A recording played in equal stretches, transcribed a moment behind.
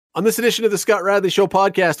On this edition of the Scott Radley Show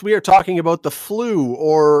podcast, we are talking about the flu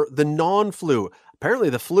or the non-flu. Apparently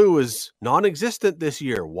the flu is non-existent this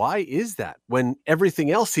year. Why is that when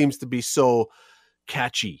everything else seems to be so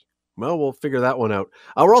catchy? Well, we'll figure that one out.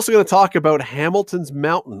 We're also going to talk about Hamilton's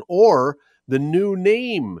Mountain, or the new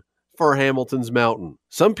name for Hamilton's Mountain.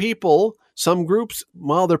 Some people, some groups,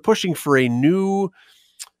 well, they're pushing for a new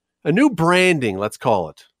branding, let's call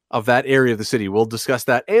it, of that area of the city. We'll discuss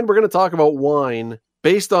that. And we're going to talk about wine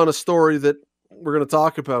based on a story that we're going to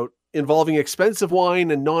talk about involving expensive wine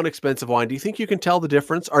and non-expensive wine. Do you think you can tell the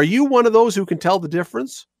difference? Are you one of those who can tell the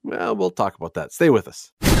difference? Well, we'll talk about that. Stay with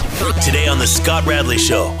us. Today on the Scott Radley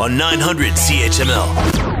Show on 900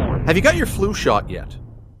 CHML. Have you got your flu shot yet?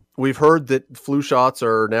 We've heard that flu shots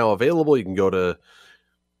are now available. You can go to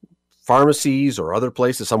pharmacies or other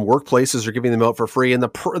places. Some workplaces are giving them out for free. And the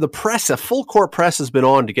press, a full court press, has been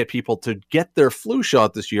on to get people to get their flu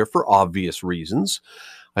shot this year for obvious reasons.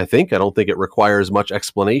 I don't think it requires much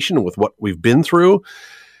explanation with what we've been through.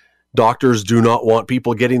 Doctors do not want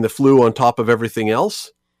people getting the flu on top of everything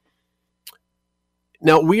else.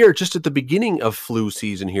 Now, we are just at the beginning of flu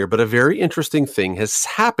season here, but a very interesting thing has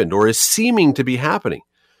happened, or is seeming to be happening.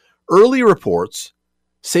 Early reports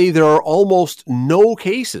say there are almost no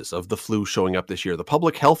cases of the flu showing up this year. The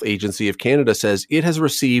Public Health Agency of Canada says it has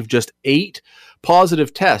received just 8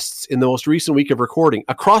 positive tests in the most recent week of recording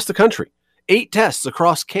across the country. 8 tests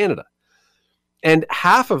across Canada. And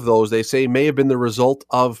half of those, they say, may have been the result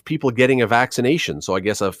of people getting a vaccination. So I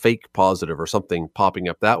guess a fake positive or something popping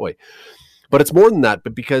up that way. But it's more than that.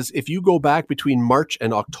 But because if you go back between March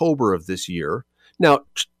and October of this year, now,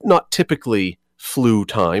 not typically flu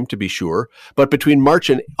time, to be sure, but between March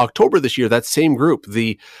and October this year, that same group,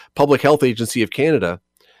 the Public Health Agency of Canada,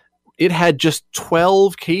 it had just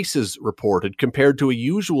 12 cases reported compared to a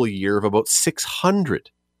usual year of about 600.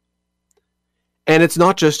 And it's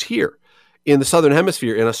not just here. In the Southern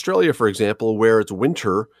Hemisphere, in Australia, for example, where it's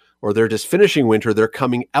winter, or they're just finishing winter, they're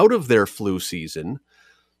coming out of their flu season,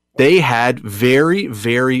 they had very,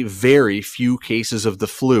 very, very few cases of the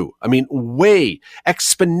flu. I mean, way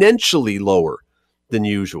exponentially lower than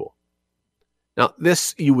usual. Now,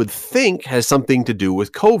 this, you would think, has something to do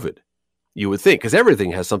with COVID. You would think, because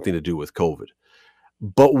everything has something to do with COVID.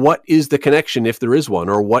 But what is the connection, if there is one,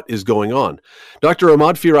 or what is going on? Dr.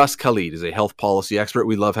 Ahmad Firas Khalid is a health policy expert.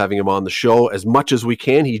 We love having him on the show as much as we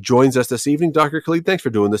can. He joins us this evening. Dr. Khalid, thanks for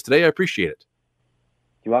doing this today. I appreciate it.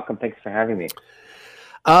 You're welcome. Thanks for having me.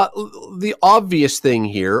 The obvious thing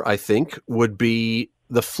here, I think, would be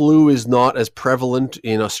the flu is not as prevalent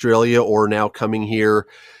in Australia or now coming here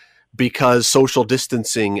because social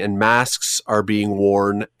distancing and masks are being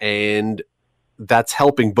worn, and that's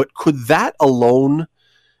helping. But could that alone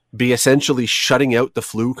be essentially shutting out the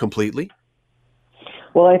flu completely?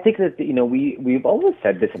 Well, I think that, we've always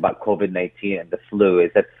said this about COVID-19 and the flu,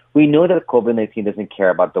 is that we know that COVID-19 doesn't care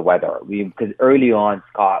about the weather. Because early on,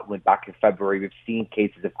 Scott, when back in February, we've seen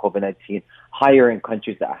cases of COVID-19 higher in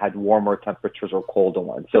countries that had warmer temperatures or colder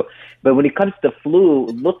ones. But when it comes to flu,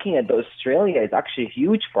 looking at Australia is actually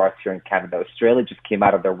huge for us here in Canada. Australia just came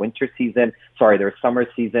out of their their summer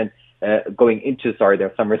season.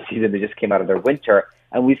 Their summer season, they just came out of their winter.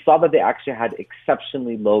 And we saw that they actually had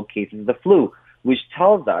exceptionally low cases of the flu, which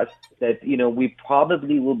tells us that, we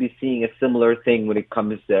probably will be seeing a similar thing when it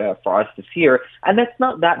comes for us this year. And that's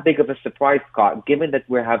not that big of a surprise, Scott, given that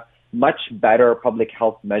we have much better public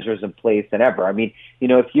health measures in place than ever. I mean,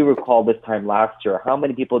 if you recall this time last year, how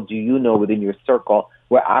many people do you know within your circle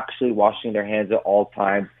were actually washing their hands at all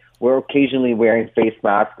times? We're occasionally wearing face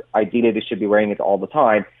masks. Ideally, they should be wearing it all the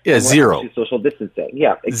time. Yeah, zero. Social distancing.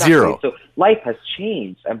 Yeah, exactly. Zero. So life has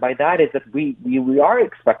changed. And by that is that we are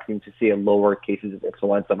expecting to see a lower cases of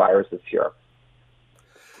influenza virus this year.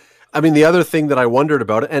 I mean, the other thing that I wondered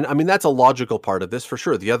about, and I mean, that's a logical part of this for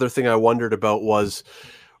sure. The other thing I wondered about was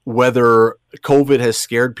whether COVID has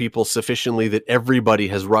scared people sufficiently that everybody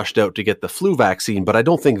has rushed out to get the flu vaccine, but I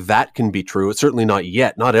don't think that can be true. It's certainly not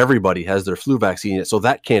yet. Not everybody has their flu vaccine yet, so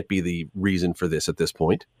that can't be the reason for this at this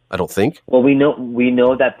point, I don't think. Well, we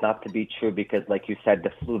know that's not to be true because, like you said,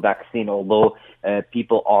 the flu vaccine, although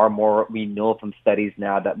people are more, we know from studies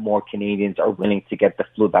now that more Canadians are willing to get the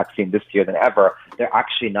flu vaccine this year than ever, they're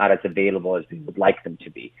actually not as available as we would like them to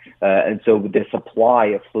be. And so the supply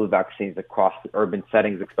of flu vaccines across urban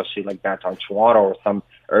settings, especially like downtown Toronto or some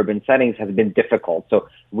urban settings, has been difficult. So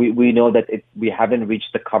we know that we haven't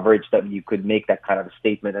reached the coverage that you could make that kind of a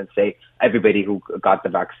statement and say everybody who got the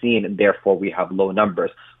vaccine and therefore we have low numbers.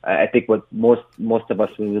 I think what most of us,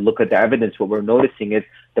 when we look at the evidence, what we're noticing is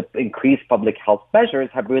the increased public health measures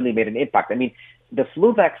have really made an impact. I mean, the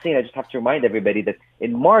flu vaccine, I just have to remind everybody that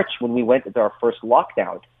in March, when we went into our first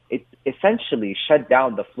lockdown, it essentially shut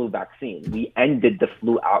down the flu vaccine. We ended the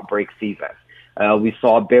flu outbreak season. We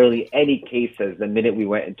saw barely any cases the minute we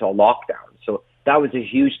went into a lockdown. So that was a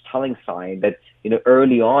huge telling sign that,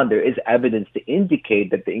 early on, there is evidence to indicate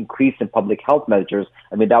that the increase in public health measures,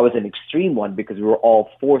 that was an extreme one because we were all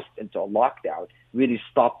forced into a lockdown, really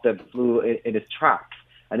stopped the flu in its tracks.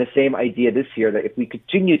 And the same idea this year, that if we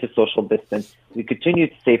continue to social distance, we continue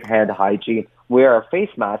to safe hand hygiene, wear our face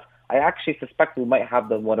mask, I actually suspect we might have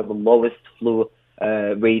one of the lowest flu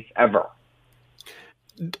rates ever.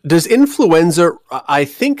 Does influenza, I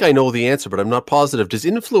think I know the answer, but I'm not positive. Does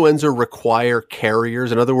influenza require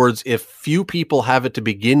carriers? In other words, if few people have it to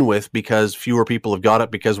begin with because fewer people have got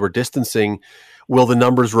it because we're distancing, will the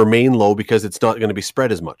numbers remain low because it's not going to be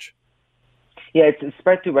spread as much? Yeah, it's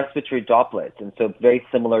spread through respiratory droplets, and so it's very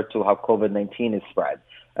similar to how COVID-19 is spread.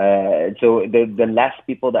 So the less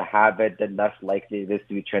people that have it, the less likely it is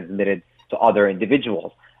to be transmitted to other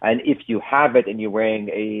individuals. And if you have it and you're wearing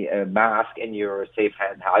a mask and you're safe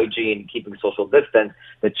hand hygiene, keeping social distance,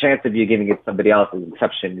 the chance of you giving it to somebody else is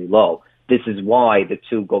exceptionally low. This is why the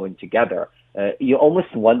two going together. You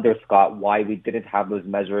almost wonder, Scott, why we didn't have those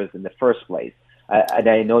measures in the first place. And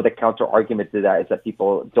I know the counter argument to that is that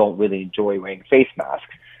people don't really enjoy wearing face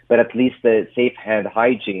masks, but at least the safe hand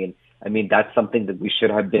hygiene, that's something that we should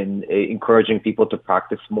have been encouraging people to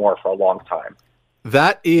practice more for a long time.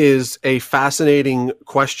 That is a fascinating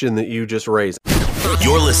question that you just raised.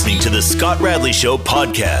 You're listening to the Scott Radley Show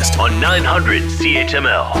podcast on 900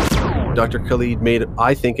 CHML. Dr. Khalid made,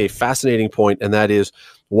 I think, a fascinating point, and that is,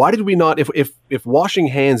 why did we not, if washing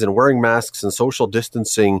hands and wearing masks and social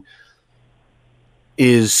distancing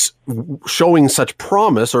is showing such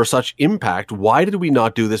promise or such impact, why did we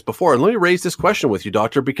not do this before? And let me raise this question with you,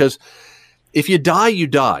 doctor, because if you die, you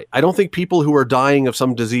die. I don't think people who are dying of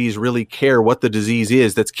some disease really care what the disease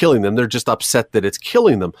is that's killing them. They're just upset that it's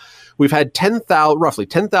killing them. We've had roughly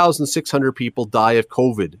 10,600 people die of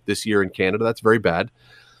COVID this year in Canada. That's very bad.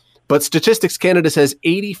 But Statistics Canada says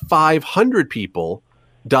 8,500 people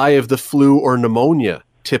die of the flu or pneumonia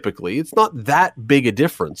typically. It's not that big a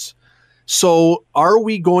difference. So are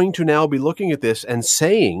we going to now be looking at this and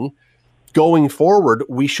saying, going forward,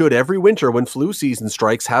 we should every winter when flu season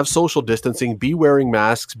strikes have social distancing, be wearing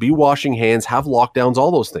masks, be washing hands, have lockdowns,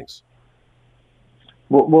 all those things?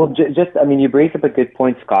 Well, you raised up a good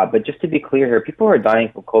point, Scott, but just to be clear here, people who are dying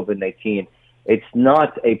from COVID-19, it's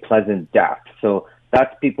not a pleasant death. So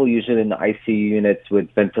that's people usually in the ICU units with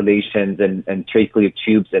ventilations and tracheal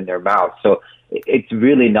tubes in their mouth. So it's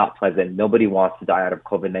really not pleasant. Nobody wants to die out of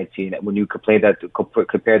COVID-19. And when you compare that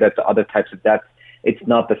to other types of deaths, it's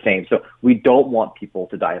not the same. So we don't want people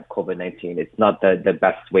to die of COVID-19. It's not the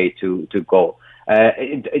best way to go. Back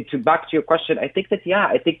to your question, I think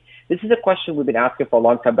this is a question we've been asking for a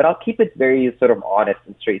long time, but I'll keep it very sort of honest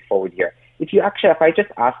and straightforward here. If I just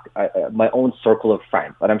ask my own circle of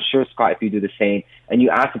friends, and I'm sure, Scott, if you do the same, and you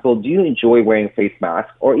ask people, do you enjoy wearing face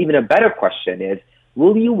masks? Or even a better question is,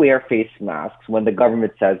 will you wear face masks when the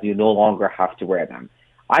government says you no longer have to wear them?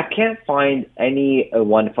 I can't find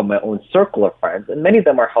anyone from my own circle of friends, and many of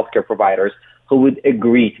them are healthcare providers, who would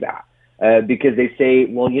agree to that because they say,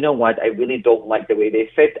 well, you know what, I really don't like the way they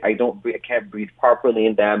fit. I can't breathe properly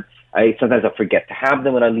in them. Sometimes I forget to have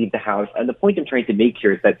them when I leave the house. And the point I'm trying to make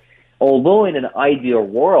here is that although in an ideal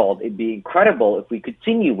world, it'd be incredible if we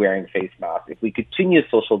continue wearing face masks, if we continue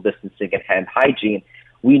social distancing and hand hygiene,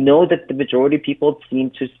 we know that the majority of people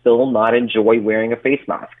seem to still not enjoy wearing a face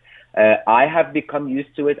mask. I have become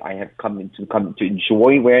used to it. I have come to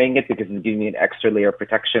enjoy wearing it because it's giving me an extra layer of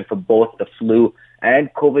protection from both the flu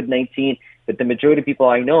and COVID-19. But the majority of people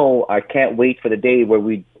I know, I can't wait for the day where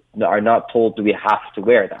we are not told that we have to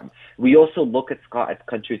wear them. We also look at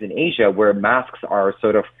countries in Asia where masks are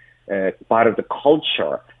sort of part of the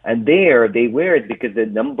culture, and there they wear it because the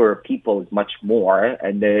number of people is much more,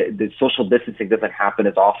 and the social distancing doesn't happen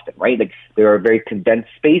as often, right? Like there are very condensed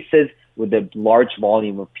spaces with a large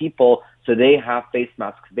volume of people, so they have face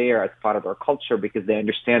masks there as part of their culture because they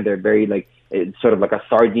understand they're very it's sort of like a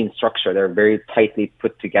sardine structure. They're very tightly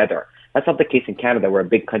put together. That's not the case in Canada. We're a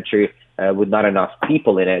big country with not enough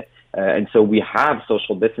people in it, and so we have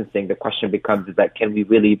social distancing. The question becomes is that can we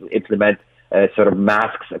really implement sort of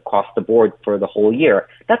masks across the board for the whole year?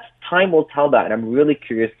 That's time will tell that, and I'm really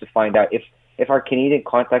curious to find out if our Canadian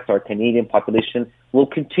contacts, our Canadian population will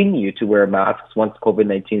continue to wear masks once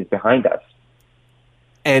COVID-19 is behind us.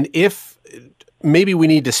 And if maybe we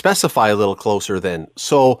need to specify a little closer then.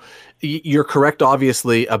 So you're correct,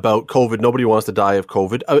 obviously, about COVID. Nobody wants to die of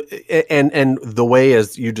COVID. And the way,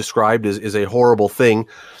 as you described, is a horrible thing.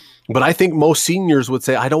 But I think most seniors would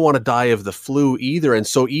say, I don't want to die of the flu either. And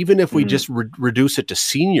so even if we just reduce it to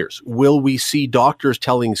seniors, will we see doctors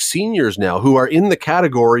telling seniors now who are in the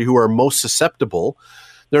category who are most susceptible?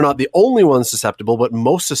 They're not the only ones susceptible, but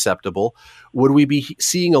most susceptible. Would we be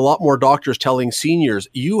seeing a lot more doctors telling seniors,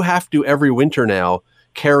 you have to every winter now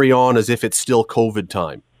carry on as if it's still COVID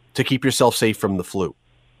time to keep yourself safe from the flu?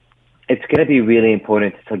 It's going to be really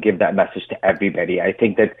important to give that message to everybody. I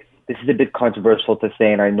think that this is a bit controversial to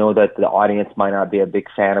say, and I know that the audience might not be a big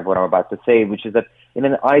fan of what I'm about to say, which is that in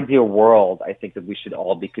an ideal world, I think that we should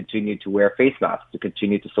all be continuing to wear face masks, to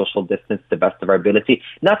continue to social distance to the best of our ability,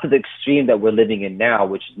 not to the extreme that we're living in now,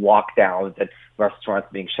 which is lockdowns and restaurants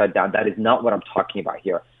being shut down. That is not what I'm talking about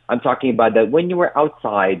here. I'm talking about that when you are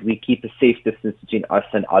outside, we keep a safe distance between us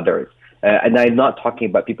and others. And I'm not talking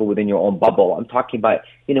about people within your own bubble. I'm talking about,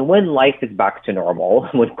 when life is back to normal,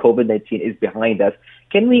 when COVID-19 is behind us,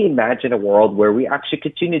 can we imagine a world where we actually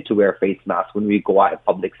continue to wear face masks when we go out in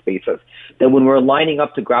public spaces? That when we're lining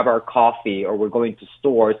up to grab our coffee or we're going to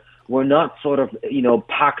stores, we're not sort of,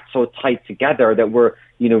 packed so tight together that we're,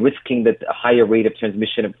 risking the higher rate of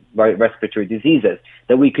transmission of respiratory diseases,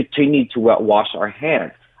 that we continue to wash our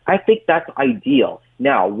hands. I think that's ideal.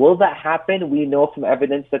 Now, will that happen? We know from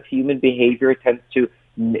evidence that human behavior tends to,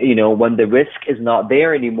 when the risk is not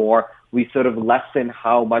there anymore, we sort of lessen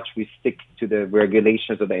how much we stick to the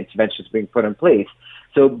regulations or the interventions being put in place.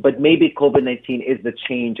 So, but maybe COVID-19 is the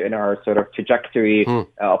change in our sort of trajectory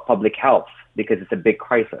of public health because it's a big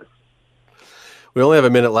crisis. We only have a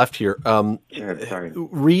minute left here. Sure, sorry.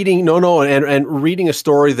 Reading a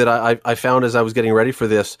story that I found as I was getting ready for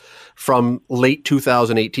this from late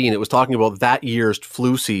 2018. It was talking about that year's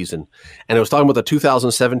flu season, and it was talking about the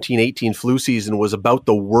 2017-18 flu season was about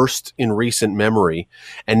the worst in recent memory.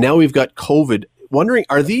 And now we've got COVID. Wondering,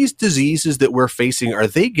 are these diseases that we're facing, are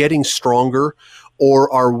they getting stronger,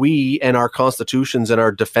 or are we and our constitutions and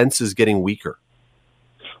our defenses getting weaker?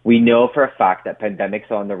 We know for a fact that pandemics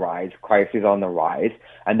are on the rise, crises are on the rise,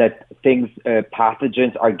 and that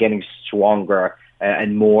pathogens are getting stronger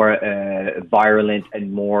and more virulent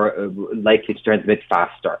and more likely to transmit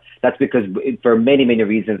faster. That's because for many, many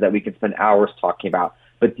reasons that we can spend hours talking about.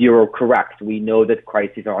 But you're correct. We know that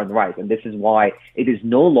crises are on the rise. And this is why it is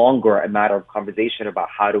no longer a matter of conversation about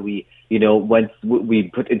how do we, once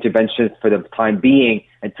we put interventions for the time being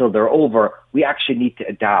until they're over, we actually need to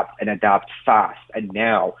adapt and adapt fast. And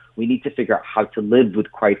now we need to figure out how to live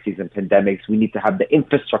with crises and pandemics. We need to have the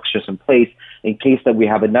infrastructures in place in case that we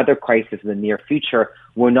have another crisis in the near future.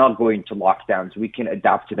 We're not going to lockdowns. We can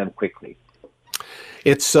adapt to them quickly.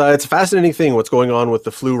 It's a fascinating thing what's going on with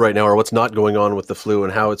the flu right now, or what's not going on with the flu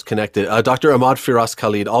and how it's connected. Dr. Ahmad Firas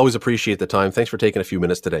Khalid, always appreciate the time. Thanks for taking a few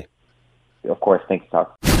minutes today. Of course. Thanks, Todd.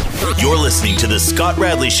 You're listening to the Scott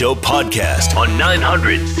Radley Show podcast on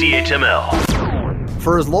 900 CHML.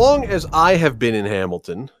 For as long as I have been in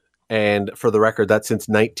Hamilton, and for the record, that's since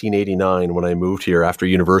 1989 when I moved here after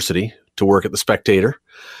university to work at The Spectator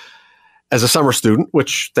as a summer student,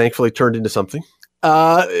 which thankfully turned into something.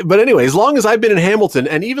 But anyway, as long as I've been in Hamilton,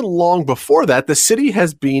 and even long before that, the city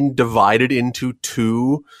has been divided into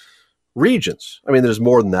two regions. I mean, there's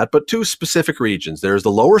more than that, but two specific regions. There's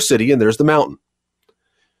the lower city and there's the mountain.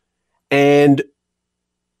 And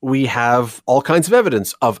we have all kinds of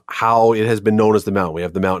evidence of how it has been known as the mountain. We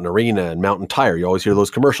have the Mountain Arena and Mountain Tire. You always hear those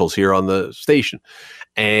commercials here on the station.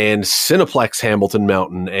 And Cineplex Hamilton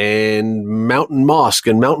Mountain and Mountain Mosque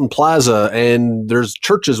and Mountain Plaza. And there's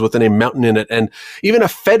churches with the name Mountain in it. And even a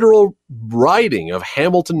federal riding of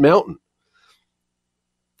Hamilton Mountain.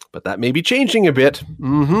 But that may be changing a bit.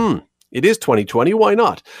 It is 2020. Why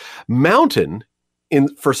not? Mountain,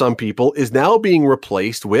 for some people, is now being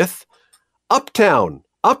replaced with Uptown.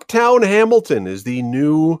 Uptown Hamilton is the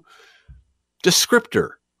new descriptor.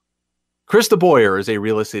 Krysta Boyer is a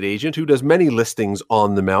real estate agent who does many listings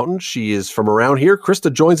on the mountain. She is from around here.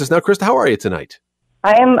 Krysta joins us now. Krysta, how are you tonight?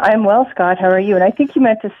 I'm well, Scott. How are you? And I think you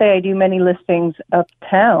meant to say I do many listings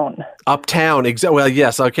uptown. Uptown, exactly. Well,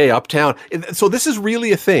 yes, okay, uptown. So this is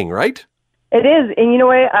really a thing, right? It is. And you know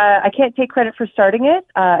what? I can't take credit for starting it.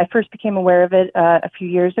 I first became aware of it a few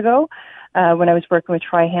years ago. When I was working with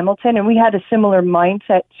Tri Hamilton, and we had a similar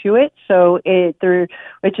mindset to it. So it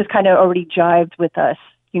just kind of already jived with us,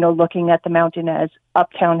 looking at the mountain as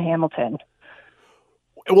Uptown Hamilton.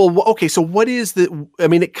 Well, okay. So what is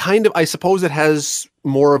it kind of, I suppose it has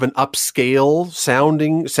more of an upscale sound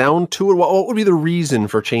to it. What would be the reason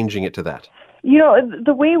for changing it to that?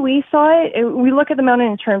 The way we saw it, we look at the mountain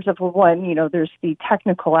in terms of, one, there's the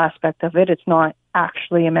technical aspect of it. It's not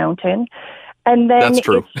actually a mountain. And then it's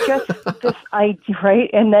just this idea,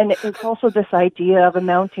 right? And then it's also this idea of a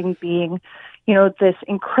mountain being, this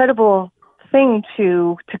incredible thing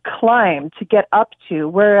to climb, to get up to.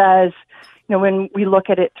 Whereas, when we look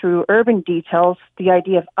at it through urban details, the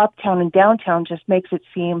idea of uptown and downtown just makes it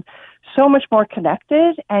seem so much more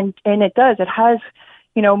connected. And it does. It has,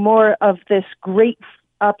 more of this great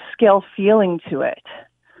upscale feeling to it.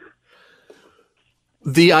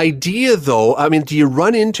 The idea, though, do you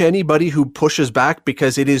run into anybody who pushes back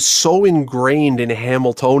because it is so ingrained in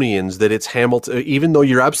Hamiltonians that it's Hamilton, even though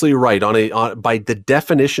you're absolutely right by the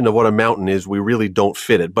definition of what a mountain is, we really don't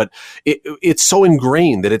fit it, but it's so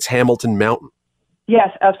ingrained that it's Hamilton Mountain. Yes,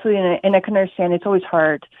 absolutely. And I can understand it's always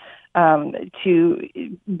hard to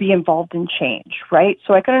be involved in change, right?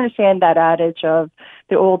 So I can understand that adage of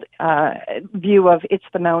the old view of it's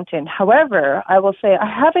the mountain. However, I will say I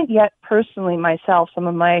haven't yet personally myself, some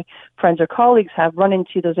of my friends or colleagues have run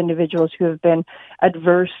into those individuals who have been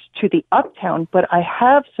adverse to the uptown, but I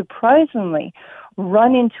have surprisingly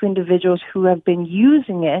run into individuals who have been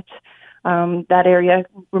using it, that area,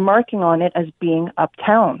 remarking on it as being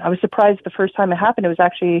uptown. I was surprised the first time it happened. It was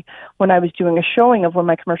actually when I was doing a showing of one of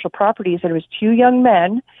my commercial properties, and it was two young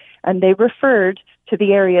men, and they referred to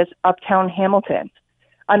the area as Uptown Hamilton.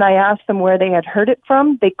 And I asked them where they had heard it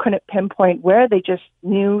from. They couldn't pinpoint where. They just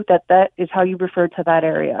knew that is how you referred to that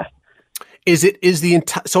area. Is it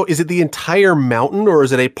the entire mountain, or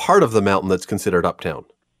is it a part of the mountain that's considered uptown?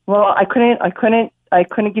 Well, I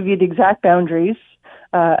couldn't give you the exact boundaries.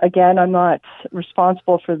 Again, I'm not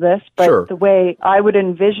responsible for this, but sure. The way I would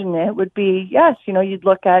envision it would be, yes, you'd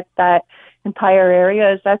look at that entire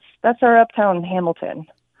area as that's our Uptown Hamilton.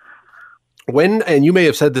 When, and you may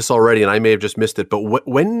have said this already and I may have just missed it, but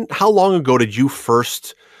how long ago did you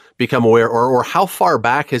first become aware, or how far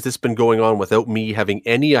back has this been going on without me having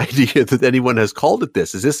any idea that anyone has called it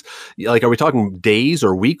this? Is this are we talking days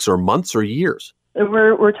or weeks or months or years?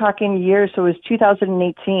 We're talking years. So it was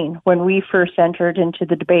 2018 when we first entered into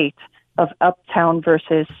the debate of Uptown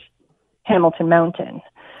versus Hamilton Mountain.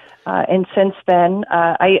 And since then,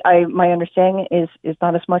 my understanding is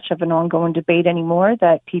not as much of an ongoing debate anymore,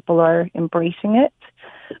 that people are embracing it.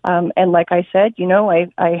 And like I said,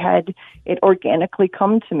 I had it organically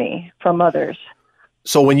come to me from others.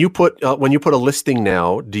 So when you put a listing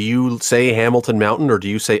now, do you say Hamilton Mountain or do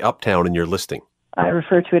you say Uptown in your listing? I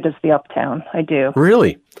refer to it as the Uptown. I do.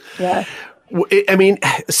 Really? Yeah.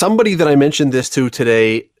 Somebody that I mentioned this to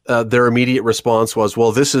today, their immediate response was,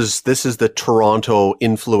 well, this is the Toronto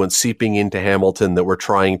influence seeping into Hamilton that we're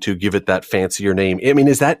trying to give it that fancier name.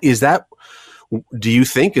 Is that do you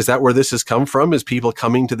think, is that where this has come from? Is people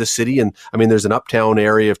coming to the city? And there's an uptown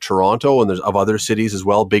area of Toronto and there's of other cities as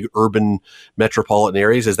well, big urban metropolitan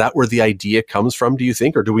areas. Is that where the idea comes from, do you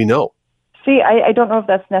think, or do we know? See, I don't know if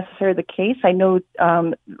that's necessarily the case. I know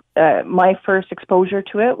my first exposure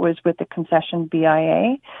to it was with the concession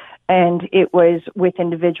BIA, and it was with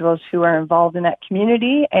individuals who are involved in that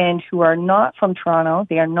community and who are not from Toronto.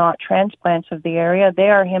 They are not transplants of the area. They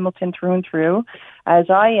are Hamilton through and through, as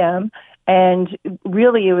I am. And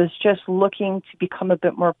really, it was just looking to become a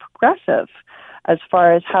bit more progressive as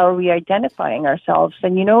far as how are we identifying ourselves.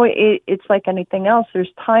 And, it's like anything else.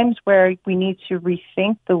 There's times where we need to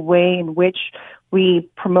rethink the way in which we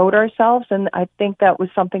promote ourselves. And I think that was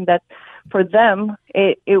something that for them,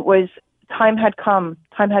 it was time had come,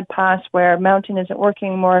 time had passed where Mountain isn't working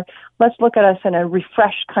anymore. Let's look at us in a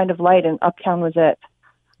refreshed kind of light, and Uptown was it.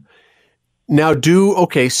 Now,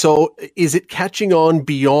 so is it catching on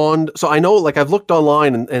beyond? So I know, I've looked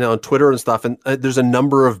online and on Twitter and stuff, and there's a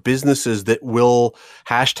number of businesses that will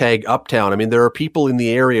hashtag Uptown. There are people in the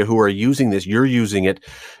area who are using this. You're using it.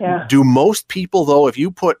 Yeah. Do most people, though, if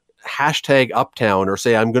you put hashtag Uptown or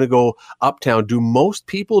say, I'm going to go Uptown, do most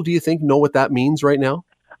people, do you think, know what that means right now?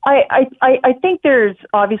 I think there's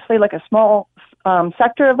obviously a small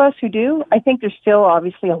sector of us who do. I think there's still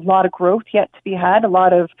obviously a lot of growth yet to be had, a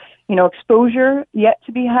lot of exposure yet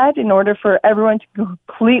to be had in order for everyone to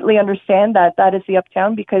completely understand that is the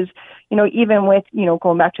Uptown, because even with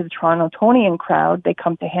going back to the Torontonian crowd, they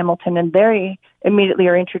come to Hamilton and they immediately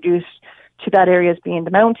are introduced to that area as being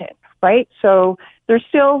the mountain, right? So there's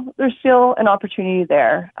still an opportunity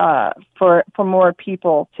there for more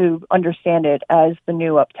people to understand it as the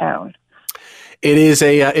new Uptown. It is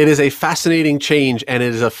a fascinating change, and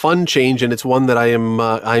it is a fun change, and it's one that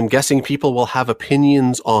I'm guessing people will have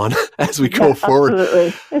opinions on as we go forward.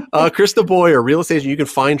 Absolutely. Krysta Boyer, real estate agent. You can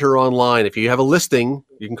find her online. If you have a listing,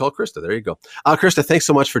 you can call Krysta. There you go. Krysta, thanks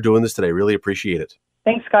so much for doing this today. Really appreciate it.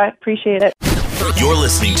 Thanks, Scott. Appreciate it. You're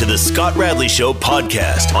listening to the Scott Radley Show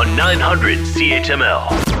podcast on 900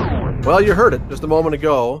 CHML. Well, you heard it just a moment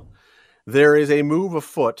ago. There is a move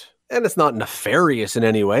afoot and it's not nefarious in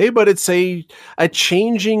any way, but it's a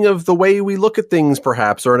changing of the way we look at things,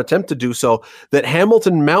 perhaps, or an attempt to do so, that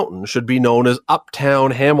Hamilton Mountain should be known as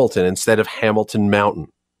Uptown Hamilton instead of Hamilton Mountain.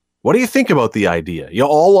 What do you think about the idea? You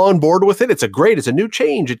all on board with it? It's a new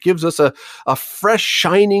change. It gives us a fresh,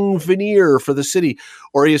 shining veneer for the city.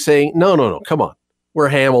 Or are you saying, no, come on. We're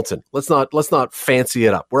Hamilton. Let's not fancy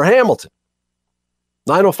it up. We're Hamilton.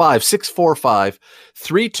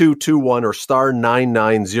 905-645-3221 or star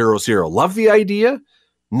 9900. Love the idea?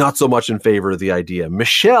 Not so much in favor of the idea.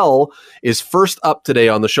 Michelle is first up today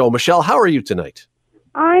on the show. Michelle, how are you tonight?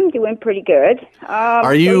 I'm doing pretty good.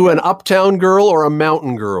 Are you an uptown girl or a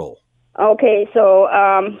mountain girl? Okay, so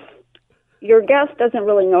your guest doesn't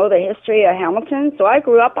really know the history of Hamilton. So I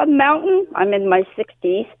grew up on the mountain. I'm in my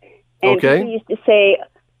 60s. And people used to say,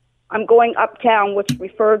 I'm going uptown, which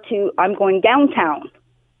referred to I'm going downtown.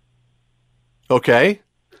 Okay.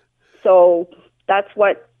 So that's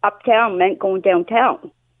what uptown meant, going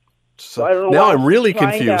downtown. So I don't know, now I'm really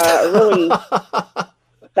confused.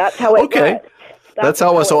 That's how it was. That's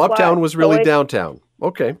how so uptown was really downtown.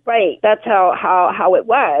 Okay. Right. That's how it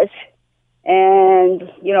was. And,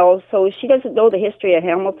 so she doesn't know the history of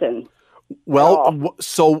Hamilton. Well,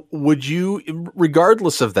 so would you,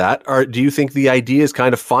 regardless of that, do you think the idea is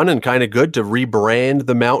kind of fun and kind of good to rebrand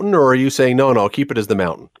the mountain, or are you saying, no, keep it as the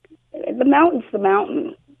mountain? The mountain's the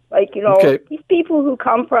mountain. Like, these people who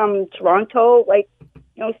come from Toronto, like,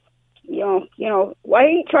 why are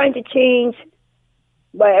you trying to change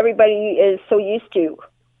what everybody is so used to?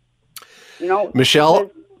 Michelle,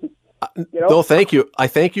 no, thank you. I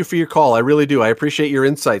thank you for your call. I really do. I appreciate your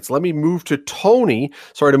insights. Let me move to Tony.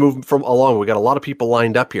 Sorry to move from along. We got a lot of people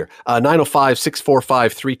lined up here.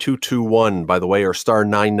 905-645-3221, by the way, or star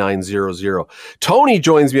 9900. Tony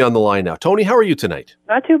joins me on the line now. Tony, how are you tonight?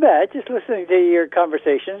 Not too bad. Just listening to your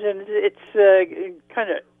conversations, and it's kind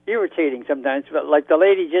of irritating sometimes. But like the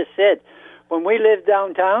lady just said, when we lived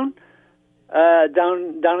downtown, down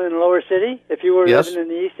in the lower city, if you were living in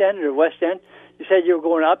the East End or West End, you said you were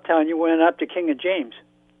going uptown, you went up to King of James.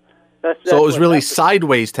 That's so it was really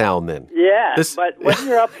sideways town then? Yeah, but when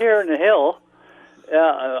you're up here in the hill,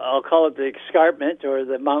 I'll call it the escarpment or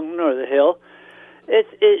the mountain or the hill,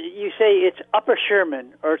 you say it's Upper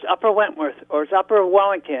Sherman or it's Upper Wentworth or it's Upper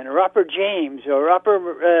Wellington or Upper James or Upper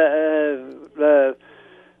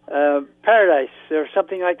Paradise or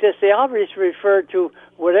something like this. They always refer to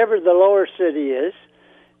whatever the lower city is.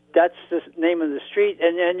 That's the name of the street,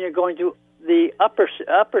 and then you're going to the upper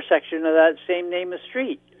section of that same name of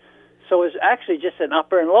street. So it's actually just an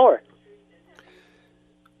upper and lower.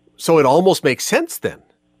 So it almost makes sense then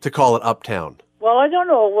to call it uptown. Well, I don't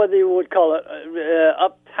know whether you would call it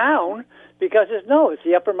uptown because it's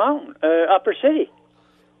the upper mountain, upper city.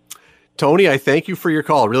 Tony, I thank you for your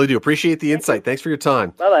call. Really do appreciate the insight. Thanks for your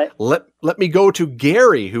time. Bye-bye. Let me go to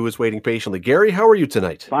Gary, who is waiting patiently. Gary, how are you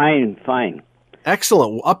tonight? Fine.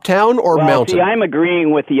 Excellent. Uptown or mountain? See, I'm agreeing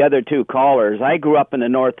with the other two callers. I grew up in the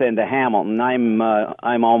north end of Hamilton. I'm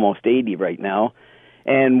almost 80 right now.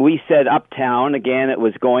 And we said uptown. Again, it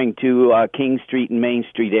was going to King Street and Main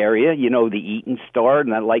Street area, the Eaton store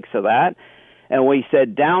and the likes of that. And we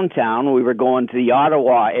said downtown, we were going to the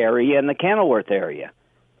Ottawa area and the Kenilworth area.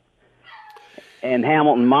 And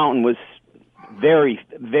Hamilton Mountain was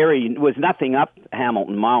was nothing up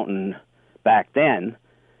Hamilton Mountain back then.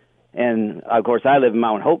 And, of course, I live in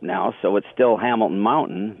Mount Hope now, so it's still Hamilton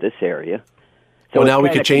Mountain, this area. So well, now we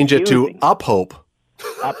could change it to Up Hope.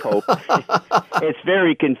 Up Hope. It's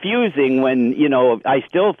very confusing when, I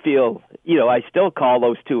still feel, I still call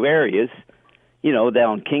those two areas,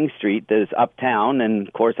 down King Street, there's uptown, and,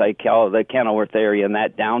 of course, I call the Kenilworth area and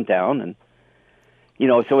that downtown. And,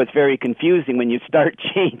 so it's very confusing when you start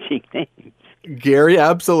changing names. Gary,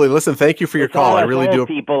 absolutely. Listen, thank you for your call. I really do.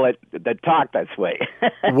 People that talk this way.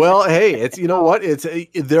 Well, hey, it's what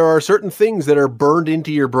there are certain things that are burned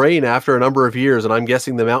into your brain after a number of years, and I'm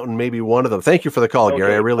guessing the mountain may be one of them. Thank you for the call, okay,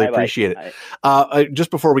 Gary. I really appreciate it.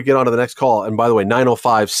 Just before we get on to the next call, and by the way,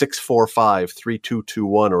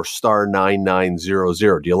 905-645-3221 or star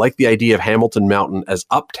 9900. Do you like the idea of Hamilton Mountain as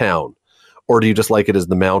uptown, or do you just like it as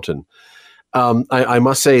the mountain? I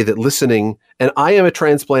must say that listening, and I am a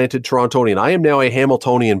transplanted Torontonian. I am now a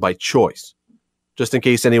Hamiltonian by choice. Just in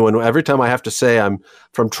case every time I have to say I'm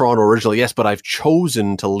from Toronto originally, yes, but I've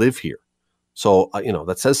chosen to live here. So,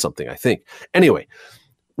 that says something, I think. Anyway,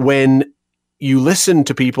 when you listen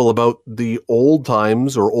to people about the old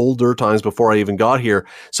times or older times before I even got here,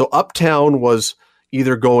 so uptown was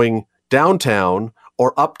either going downtown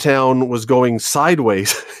or uptown was going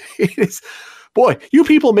sideways. Boy, you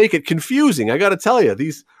people make it confusing. I got to tell you,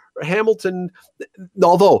 these Hamilton,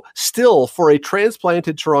 although still for a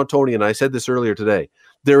transplanted Torontonian, I said this earlier today,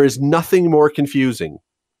 there is nothing more confusing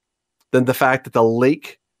than the fact that the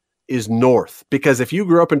lake is north. Because if you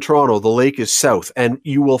grew up in Toronto, the lake is south, and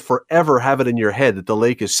you will forever have it in your head that the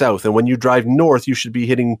lake is south. And when you drive north, you should be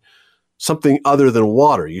hitting something other than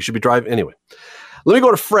water. You should be driving. Anyway, let me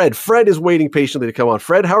go to Fred. Fred is waiting patiently to come on.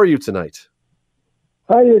 Fred, how are you tonight?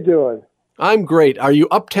 How you doing? I'm great. Are you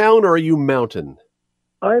uptown or are you mountain?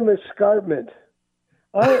 I'm escarpment.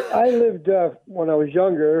 I lived, when I was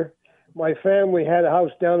younger, my family had a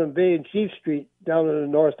house down in Bay and Chief Street down in the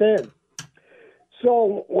North End.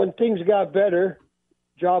 So when things got better,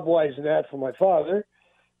 job-wise and that for my father,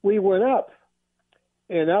 we went up.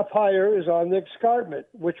 And up higher is on the escarpment,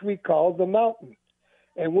 which we call the mountain.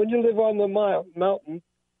 And when you live on the mountain,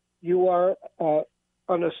 you are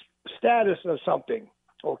on a status of something,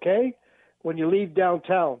 okay, when you leave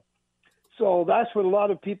downtown. So that's what a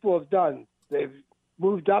lot of people have done. They've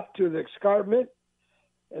moved up to the escarpment,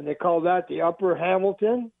 and they call that the Upper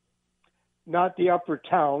Hamilton, not the Upper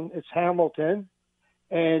Town. It's Hamilton.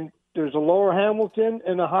 And there's a Lower Hamilton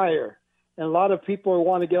and a higher. And a lot of people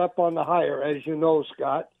want to get up on the higher, as you know,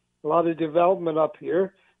 Scott. A lot of development up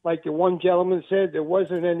here. Like the one gentleman said, there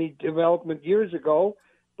wasn't any development years ago,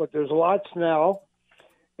 but there's lots now.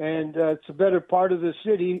 And it's a better part of the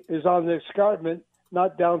city is on the escarpment,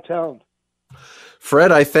 not downtown.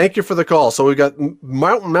 Fred, I thank you for the call. So we've got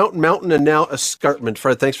mountain, and now escarpment.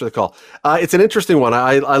 Fred, thanks for the call. It's an interesting one.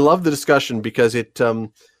 I love the discussion because it,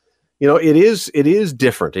 it is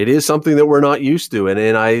different. It is something that we're not used to.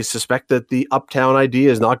 And I suspect that the uptown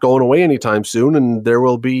idea is not going away anytime soon. And there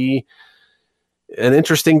will be an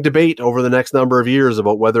interesting debate over the next number of years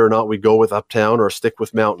about whether or not we go with uptown or stick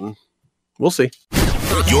with mountain. We'll see.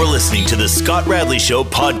 You're listening to the Scott Radley Show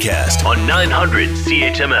podcast on 900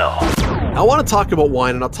 CHML. I want to talk about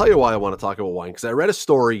wine, and I'll tell you why I want to talk about wine, because I read a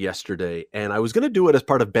story yesterday, and I was going to do it as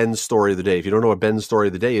part of Ben's Story of the Day. If you don't know what Ben's Story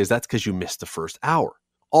of the Day is, that's because you missed the first hour.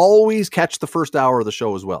 Always catch the first hour of the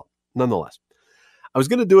show as well. Nonetheless, I was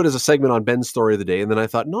going to do it as a segment on Ben's Story of the Day, and then I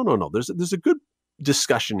thought, no, there's a good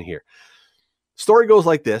discussion here. Story goes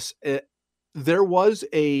like this. There was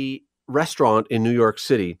a restaurant in New York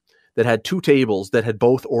City that had two tables that had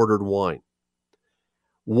both ordered wine.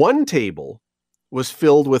 One table was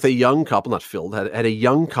filled with a young couple, had a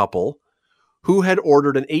young couple who had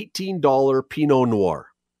ordered an $18 Pinot Noir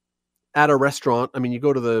at a restaurant. I mean, you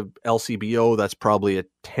go to the LCBO, that's probably a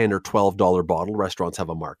 $10 or $12 bottle. Restaurants have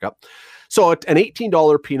a markup. So an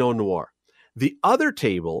 $18 Pinot Noir. The other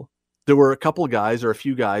table, there were a couple of guys or a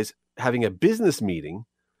few guys having a business meeting,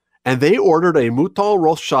 and they ordered a Mouton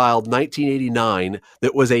Rothschild 1989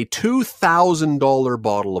 that was a $2,000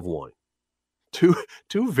 bottle of wine.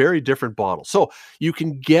 Two very different bottles. So you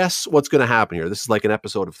can guess what's going to happen here. This is like an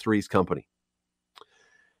episode of Three's Company.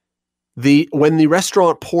 When the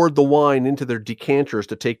restaurant poured the wine into their decanters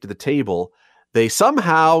to take to the table, they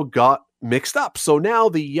somehow got mixed up. So now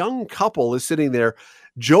the young couple is sitting there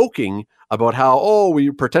joking about how,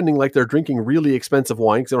 we're pretending like they're drinking really expensive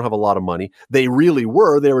wine because they don't have a lot of money. They really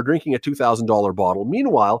were. They were drinking a $2,000 bottle.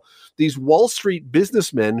 Meanwhile, these Wall Street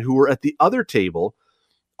businessmen who were at the other table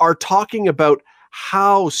are talking about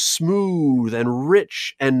how smooth and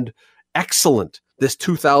rich and excellent this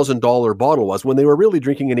 $2,000 bottle was when they were really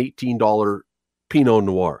drinking an $18 Pinot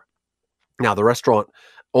Noir. Now, the restaurant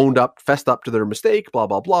fessed up to their mistake, blah,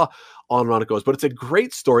 blah, blah, on and on it goes. But it's a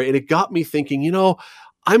great story, and it got me thinking,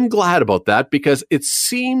 I'm glad about that, because it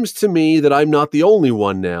seems to me that I'm not the only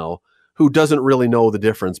one now who doesn't really know the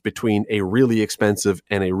difference between a really expensive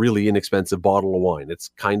and a really inexpensive bottle of wine.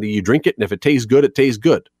 It's kind of, you drink it, and if it tastes good, it tastes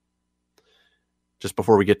good. Just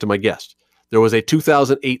before we get to my guest, there was a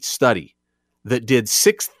 2008 study that did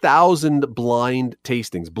 6,000 blind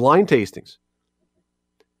tastings.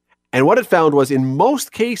 And what it found was, in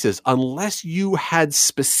most cases, unless you had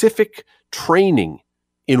specific training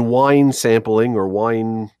in wine sampling or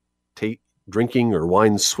wine drinking or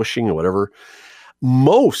wine swishing or whatever,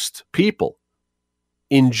 most people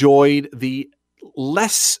enjoyed the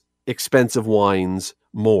less expensive wines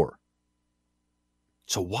more.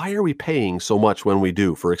 So why are we paying so much when we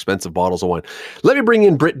do for expensive bottles of wine? Let me bring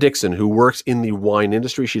in Britt Dixon, who works in the wine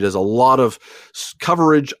industry. She does a lot of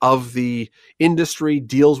coverage of the industry,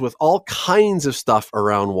 deals with all kinds of stuff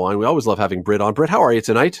around wine. We always love having Britt on. Britt, how are you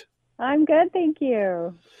tonight? I'm good, thank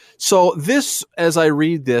you. So this, as I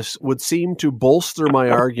read this, would seem to bolster my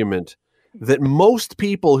argument that most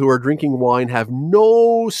people who are drinking wine have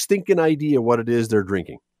no stinking idea what it is they're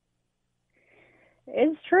drinking.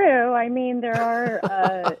 It's true. I mean, there are,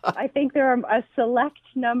 I think there are a select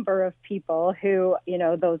number of people who,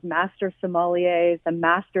 those master sommeliers, the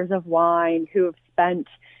masters of wine, who have spent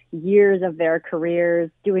years of their careers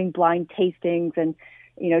doing blind tastings and,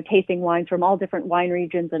 tasting wines from all different wine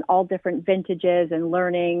regions and all different vintages and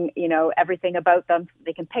learning, everything about them.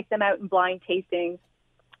 They can pick them out in blind tastings.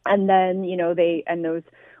 And then, those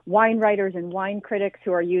wine writers and wine critics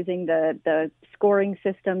who are using the scoring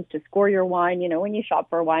systems to score your wine. When you shop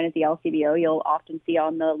for a wine at the LCBO, you'll often see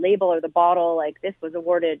on the label or the bottle, like, this was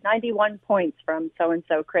awarded 91 points from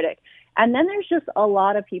so-and-so critic. And then there's just a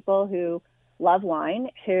lot of people who love wine,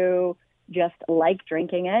 who just like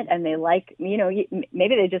drinking it. And they like, maybe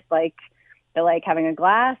they just like having a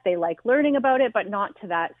glass. They like learning about it, but not to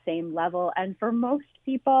that same level. And for most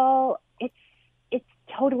people, it's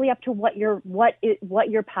totally up to what your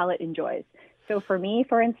palate enjoys. So for me,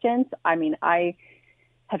 for instance, I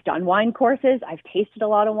have done wine courses. I've tasted a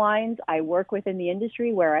lot of wines. I work within the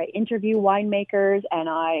industry where I interview winemakers and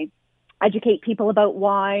I educate people about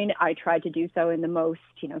wine. I try to do so in the most,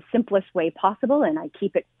 simplest way possible. And I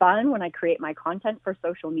keep it fun when I create my content for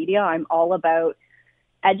social media. I'm all about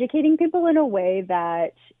educating people in a way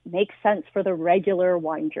that makes sense for the regular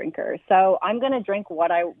wine drinker. So I'm going to drink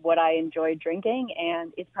what I enjoy drinking,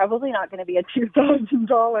 and it's probably not going to be a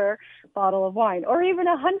 $2,000 bottle of wine or even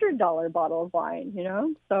 $100 bottle of wine,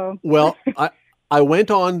 So well, I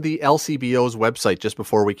went on the LCBO's website just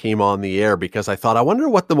before we came on the air because I thought, I wonder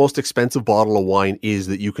what the most expensive bottle of wine is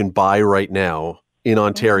that you can buy right now in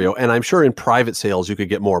Ontario. Mm-hmm. And I'm sure in private sales you could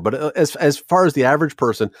get more. But as far as the average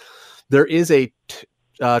person, there is a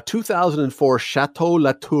 2004 Chateau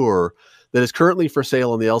Latour that is currently for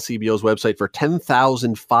sale on the LCBO's website for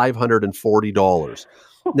 $10,540.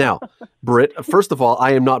 Now, Britt, first of all,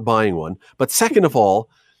 I am not buying one. But second of all,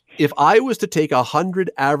 if I was to take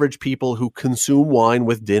 100 average people who consume wine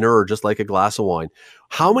with dinner or just like a glass of wine,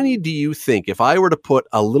 how many do you think, if I were to put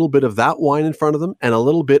a little bit of that wine in front of them and a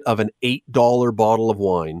little bit of an $8 bottle of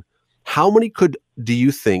wine, how many do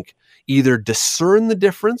you think either discern the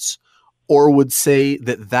difference or would say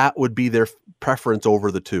that would be their preference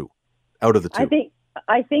over the two, out of the two?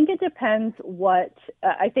 I think it depends what,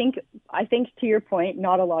 I think to your point,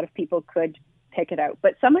 not a lot of people could pick it out,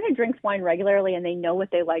 but someone who drinks wine regularly and they know what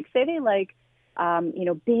they like, say they like,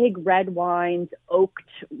 big red wines,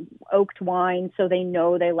 oaked wines. So they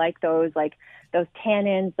know they like those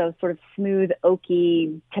tannins, those sort of smooth,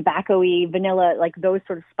 oaky, tobacco-y, vanilla, like those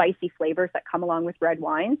sort of spicy flavors that come along with red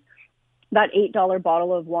wines. That $8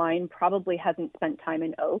 bottle of wine probably hasn't spent time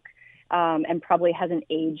in oak, and probably hasn't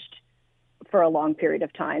aged for a long period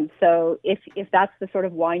of time. So if that's the sort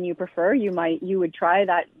of wine you prefer, you would try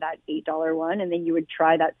that $8 one, and then you would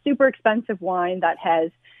try that super expensive wine that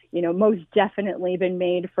has, most definitely been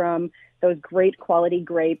made from those great quality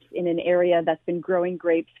grapes in an area that's been growing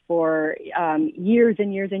grapes for years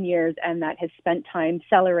and years and years, and that has spent time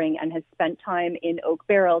cellaring and has spent time in oak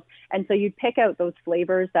barrels. And so you'd pick out those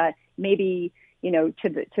flavors that maybe, to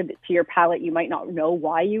your palate, you might not know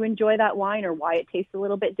why you enjoy that wine or why it tastes a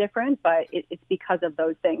little bit different, but it's because of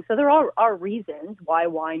those things. So there are reasons why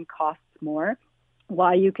wine costs more,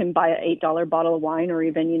 why you can buy an $8 bottle of wine or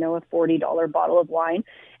even, a $40 bottle of wine.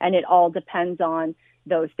 And it all depends on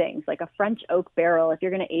those things. Like a French oak barrel, if you're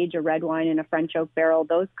going to age a red wine in a French oak barrel,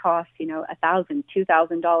 those cost, $1,000,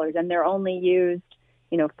 $2,000, and they're only used,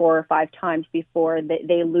 4 or 5 times before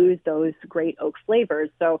they lose those great oak flavors.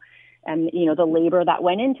 So, and the labor that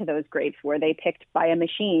went into those grapes, were they picked by a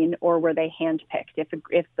machine or were they hand picked? If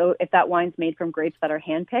that wine's made from grapes that are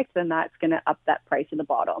hand picked, then that's going to up that price of the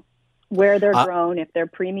bottle. Where they're grown, if they're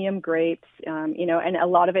premium grapes, and a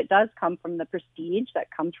lot of it does come from the prestige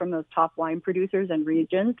that comes from those top wine producers and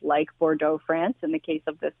regions like Bordeaux, France, in the case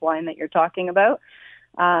of this wine that you're talking about.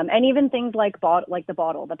 And even things like the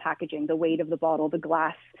bottle, the packaging, the weight of the bottle, the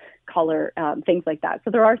glass color, things like that.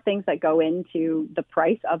 So there are things that go into the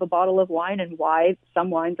price of a bottle of wine and why some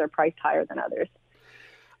wines are priced higher than others.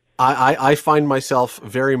 I find myself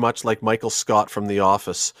very much like Michael Scott from The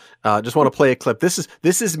Office. Just want to play a clip. This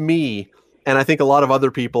is me, and I think a lot of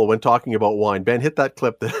other people when talking about wine. Ben, hit that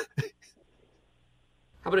clip. How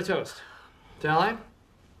about a toast? Shall I?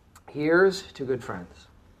 Here's to good friends.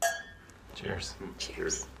 Cheers.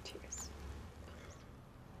 Cheers. Cheers.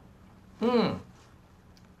 That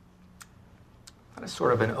is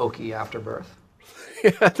sort of an oaky afterbirth.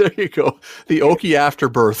 Yeah, there you go. The oaky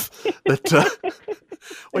afterbirth. That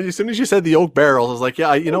as soon as you said the oak barrels, I was like,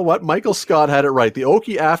 yeah, you know what? Michael Scott had it right. The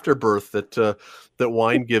oaky afterbirth that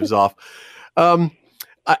wine gives off.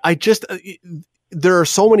 there are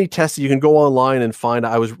so many tests that you can go online and find.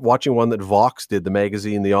 I was watching one that Vox did,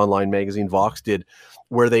 the online magazine Vox did,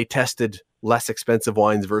 where they tested less expensive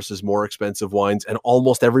wines versus more expensive wines, and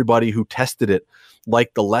almost everybody who tested it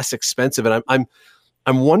liked the less expensive. And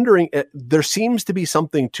I'm wondering, there seems to be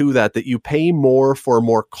something to that you pay more for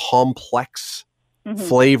more complex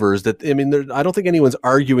flavors. That, I mean, I don't think anyone's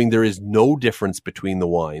arguing there is no difference between the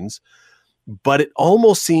wines. But it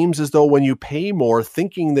almost seems as though when you pay more,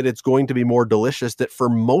 thinking that it's going to be more delicious, that for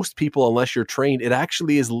most people, unless you're trained, it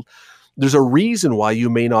actually is. There's a reason why you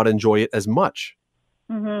may not enjoy it as much.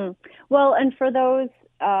 Mm-hmm. Well, and for those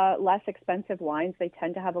less expensive wines, they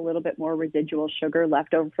tend to have a little bit more residual sugar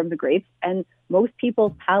left over from the grapes. And most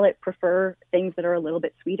people's palate prefer things that are a little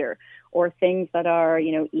bit sweeter, or things that are,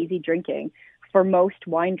 easy drinking. For most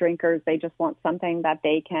wine drinkers, they just want something that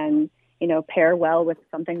they can pair well with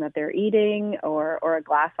something that they're eating, or a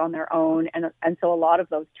glass on their own. And so a lot of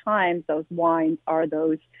those times, those wines are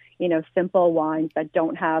those, simple wines that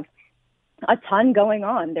don't have a ton going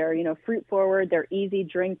on. They're, fruit forward, they're easy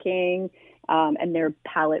drinking, and they're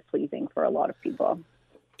palate pleasing for a lot of people.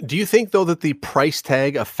 Do you think, though, that the price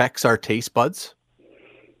tag affects our taste buds?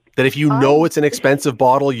 That if you know it's an expensive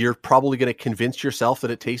bottle, you're probably going to convince yourself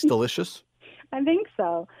that it tastes delicious? I think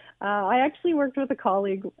so. I actually worked with a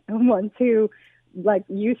colleague once who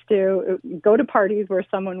used to go to parties where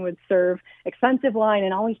someone would serve expensive wine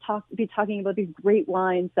and always be talking about these great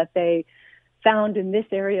wines that they found in this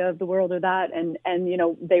area of the world or that. And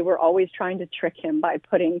they were always trying to trick him by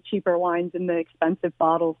putting cheaper wines in the expensive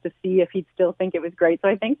bottles to see if he'd still think it was great. So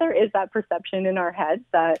I think there is that perception in our heads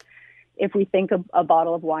that if we think a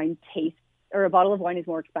bottle of wine a bottle of wine is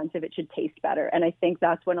more expensive, it should taste better. And I think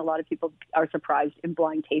that's when a lot of people are surprised in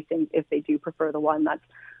blind tastings if they do prefer the one that's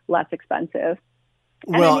less expensive.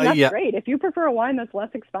 And that's great. If you prefer a wine that's less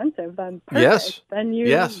expensive, then perfect. Yes. Then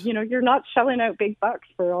you're not shelling out big bucks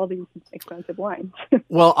for all these expensive wines.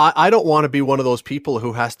 Well, I don't want to be one of those people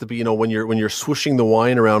who has to be, when you're swooshing the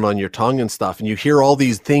wine around on your tongue and stuff, and you hear all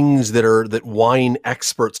these things that wine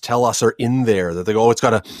experts tell us are in there, that they go, it's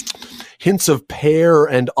got hints of pear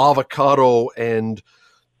and avocado and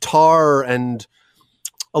tar and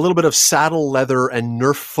a little bit of saddle leather and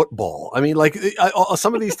Nerf football. I mean,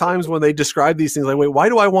 some of these times when they describe these things, wait, why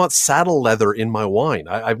do I want saddle leather in my wine?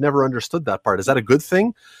 I've never understood that part. Is that a good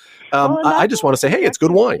thing? I just want to say, hey, it's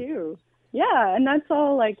good wine. Too. Yeah, and that's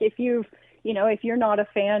all. If you're not a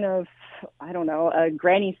fan of, I don't know, a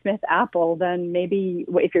Granny Smith apple, then maybe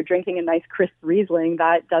if you're drinking a nice crisp Riesling,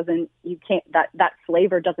 that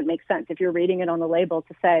flavor doesn't make sense. If you're reading it on the label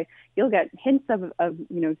to say you'll get hints of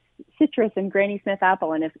citrus and Granny Smith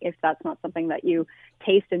apple, and if that's not something that you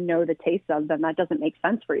taste and know the taste of, then that doesn't make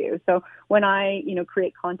sense for you. So when I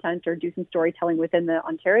create content or do some storytelling within the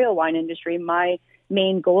Ontario wine industry, my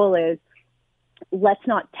main goal is, let's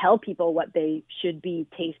not tell people what they should be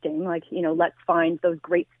tasting. Let's find those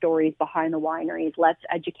great stories behind the wineries. Let's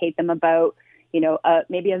educate them about,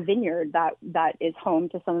 maybe a vineyard that is home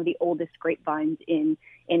to some of the oldest grapevines in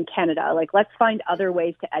Canada. Let's find other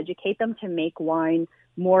ways to educate them to make wine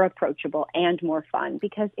more approachable and more fun,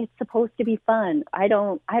 because it's supposed to be fun. I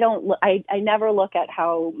never look at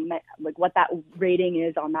how, what that rating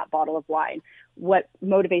is on that bottle of wine. What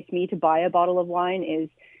motivates me to buy a bottle of wine is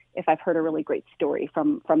if I've heard a really great story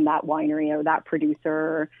from that winery or that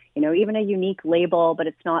producer, or, even a unique label, but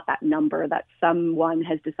it's not that number that someone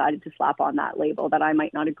has decided to slap on that label that I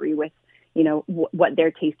might not agree with, what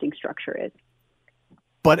their tasting structure is.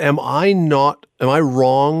 But am I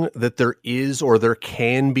wrong that there is, or there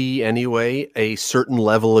can be anyway, a certain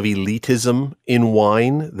level of elitism in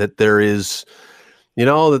wine, that there is,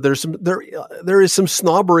 that there is some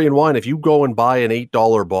snobbery in wine? If you go and buy an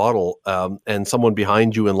 $8 bottle, and someone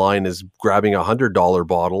behind you in line is grabbing $100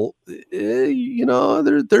 bottle,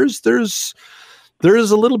 there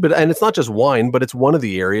is a little bit, and it's not just wine, but it's one of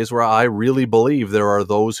the areas where I really believe there are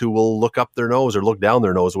those who will look up their nose or look down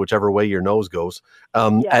their nose, whichever way your nose goes,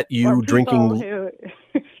 at you drinking.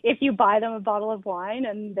 If you buy them a bottle of wine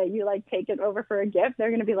and that you take it over for a gift, they're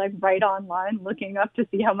going to be right online looking up to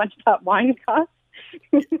see how much that wine costs.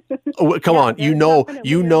 Come on,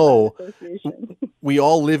 we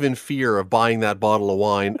all live in fear of buying that bottle of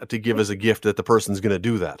wine to give as a gift that the person's going to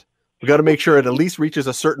do that. We got to make sure it at least reaches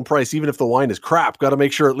a certain price, even if the wine is crap. Got to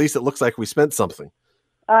make sure at least it looks like we spent something.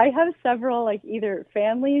 I have several either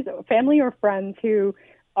family or friends who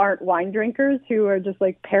aren't wine drinkers who are just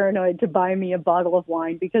paranoid to buy me a bottle of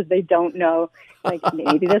wine because they don't know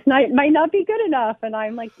maybe this night might not be good enough, and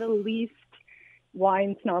I'm the least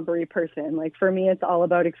wine snobbery person. For me, it's all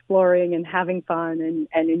about exploring and having fun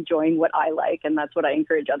and enjoying what I like, and that's what I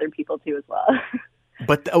encourage other people to as well.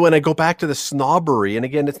 But when I go back to the snobbery, and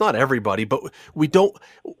again, it's not everybody, but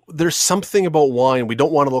there's something about wine. We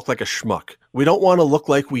don't want to look like a schmuck. We don't want to look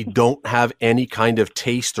like we don't have any kind of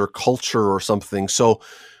taste or culture or something. So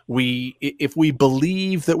if we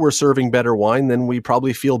believe that we're serving better wine, then we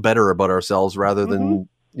probably feel better about ourselves rather than,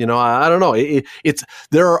 I don't know.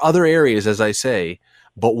 There are other areas, as I say,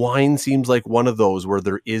 but wine seems like one of those where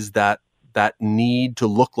there is that need to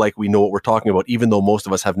look like we know what we're talking about, even though most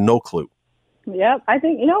of us have no clue. Yep, I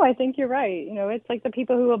think you're right. It's like the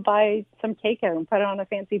people who will buy some takeout and put it on a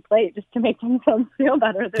fancy plate just to make themselves feel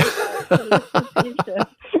better.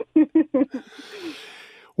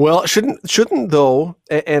 Well, shouldn't though,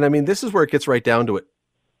 and I mean, this is where it gets right down to it.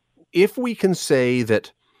 If we can say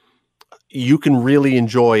that you can really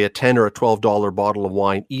enjoy a $10 or a $12 bottle of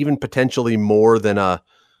wine, even potentially more than a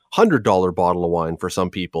 $100 bottle of wine for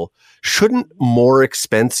some people, shouldn't more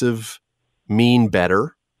expensive mean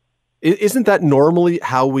better? Isn't that normally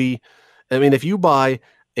how if you buy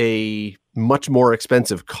a much more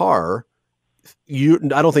expensive car, I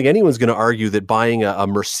don't think anyone's going to argue that buying a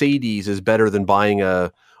Mercedes is better than buying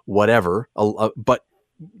a whatever. But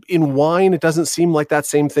in wine, it doesn't seem like that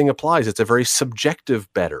same thing applies. It's a very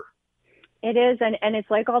subjective better. It is. And it's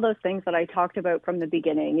like all those things that I talked about from the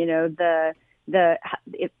beginning,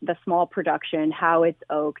 the small production, how it's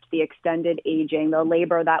oaked, the extended aging, the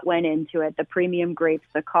labor that went into it, the premium grapes,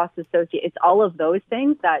 the cost associated. It's all of those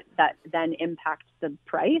things that then impact the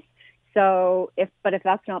price. So if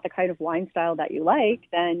that's not the kind of wine style that you like,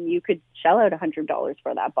 then you could shell out $100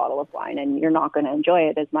 for that bottle of wine and you're not going to enjoy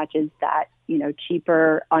it as much as that,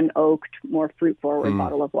 cheaper, unoaked, more fruit forward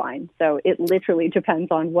bottle of wine. So it literally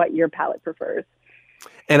depends on what your palate prefers.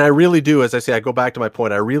 And I really do, as I say, I go back to my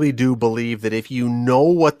point. I really do believe that if you know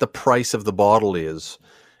what the price of the bottle is,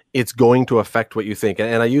 it's going to affect what you think.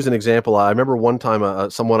 And I use an example. I remember one time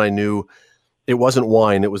someone I knew, it wasn't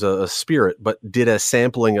wine, it was a spirit, but did a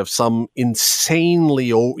sampling of some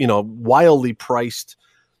insanely, wildly priced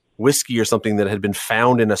whiskey or something that had been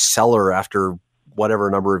found in a cellar after whatever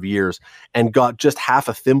number of years and got just half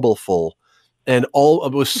a thimbleful. And it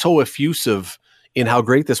was so effusive in how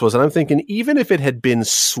great this was. And I'm thinking, even if it had been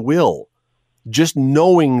swill, just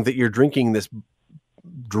knowing that you're drinking this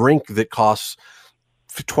drink that costs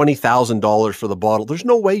 $20,000 for the bottle, there's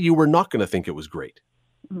no way you were not going to think it was great.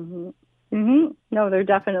 Mm-hmm. Mm-hmm. No, there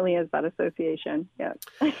definitely is that association. Yeah.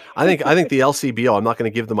 I think the LCBO, I'm not going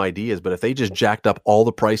to give them ideas, but if they just jacked up all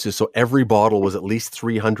the prices so every bottle was at least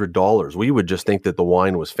 $300, we would just think that the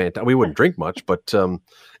wine was fantastic. We wouldn't drink much, but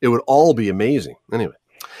it would all be amazing. Anyway.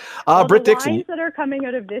 Britt Dixon. The wines that are coming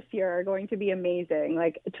out of this year are going to be amazing.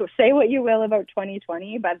 Like, to say what you will about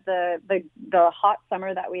 2020, but the hot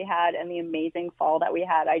summer that we had and the amazing fall that we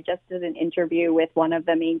had. I just did an interview with one of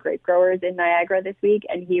the main grape growers in Niagara this week,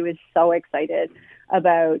 and he was so excited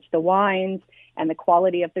about the wines and the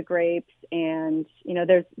quality of the grapes. And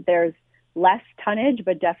there's less tonnage,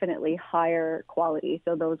 but definitely higher quality.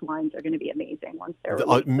 So those wines are going to be amazing once they're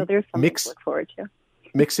released. So there's something to look forward to.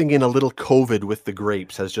 Mixing in a little COVID with the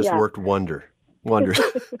grapes has just worked wonders.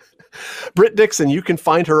 Britt Dixon, you can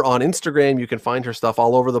find her on Instagram. You can find her stuff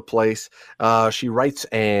all over the place. She writes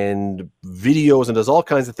and videos and does all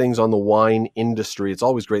kinds of things on the wine industry. It's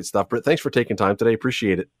always great stuff. Britt, thanks for taking time today.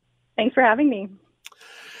 Appreciate it. Thanks for having me.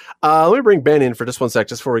 Let me bring Ben in for just one sec,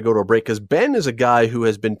 just before we go to a break, because Ben is a guy who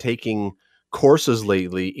has been taking courses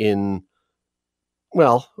lately in,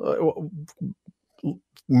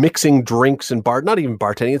 mixing drinks and not even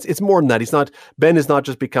bartending. It's more than that. Ben is not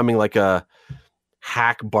just becoming like a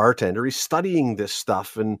hack bartender. He's studying this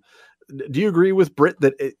stuff. And do you agree with Britt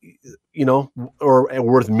that, or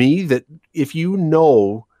with me, that if you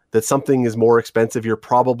know that something is more expensive, you're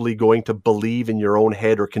probably going to believe in your own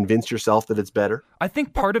head or convince yourself that it's better? I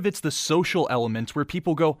think part of it's the social element where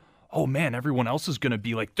people go, oh man, everyone else is going to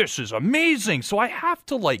be like, this is amazing, so I have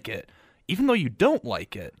to like it. Even though you don't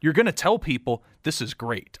like it, you're going to tell people, this is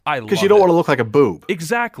great. I love it. Because you don't want to look like a boob.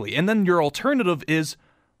 Exactly. And then your alternative is,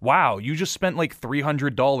 wow, you just spent like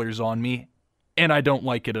 $300 on me, and I don't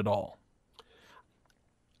like it at all.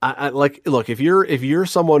 Look, if you're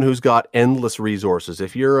someone who's got endless resources,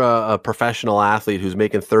 if you're a professional athlete who's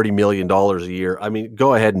making $30 million a year, I mean,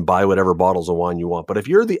 go ahead and buy whatever bottles of wine you want. But if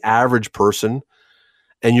you're the average person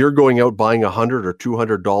and you're going out buying $100 or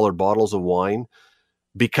 $200 bottles of wine,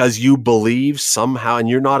 because you believe somehow, and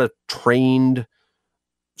you're not a trained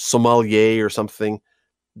sommelier or something,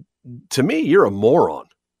 to me, you're a moron.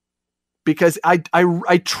 Because I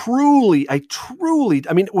truly, I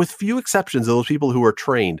mean, with few exceptions of those people who are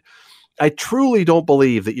trained, I truly don't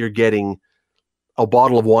believe that you're getting a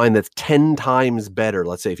bottle of wine that's 10 times better.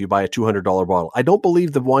 Let's say if you buy a $200 bottle, I don't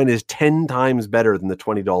believe the wine is 10 times better than the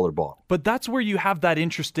 $20 bottle. But that's where you have that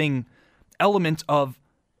interesting element of,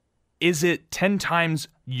 is it 10 times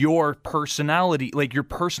your personality, like your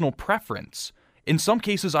personal preference? In some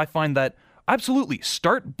cases, I find that absolutely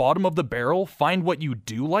start bottom of the barrel, find what you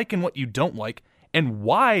do like and what you don't like, and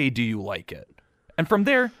why do you like it? And from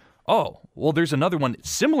there, oh, well, there's another one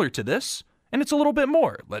similar to this, and it's a little bit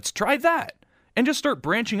more. Let's try that. And just start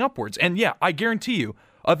branching upwards. And yeah, I guarantee you,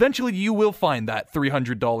 eventually you will find that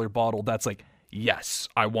 $300 bottle that's like, yes,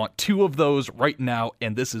 I want 2 of those right now,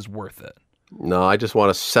 and this is worth it. No, I just want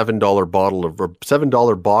a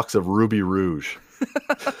 $7 box of Ruby Rouge.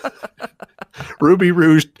 Ruby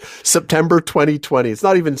Rouge, September 2020. It's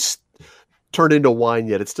not even turned into wine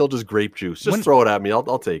yet. It's still just grape juice. Just throw it at me.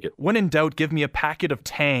 I'll take it. When in doubt, give me a packet of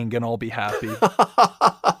Tang and I'll be happy.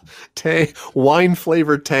 Tang,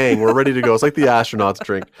 wine-flavored Tang. We're ready to go. It's like the astronauts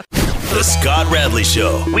drink. The Scott Radley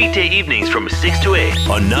Show. Weekday evenings from 6 to 8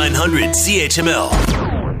 on 900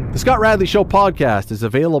 CHML. The Scott Radley Show podcast is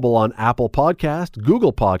available on Apple Podcast,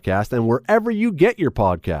 Google Podcast, and wherever you get your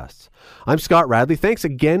podcasts. I'm Scott Radley. Thanks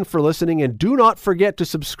again for listening, and do not forget to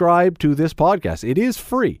subscribe to this podcast. It is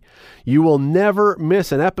free. You will never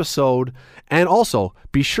miss an episode, and also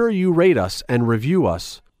be sure you rate us and review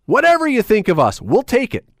us. Whatever you think of us, we'll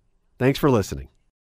take it. Thanks for listening.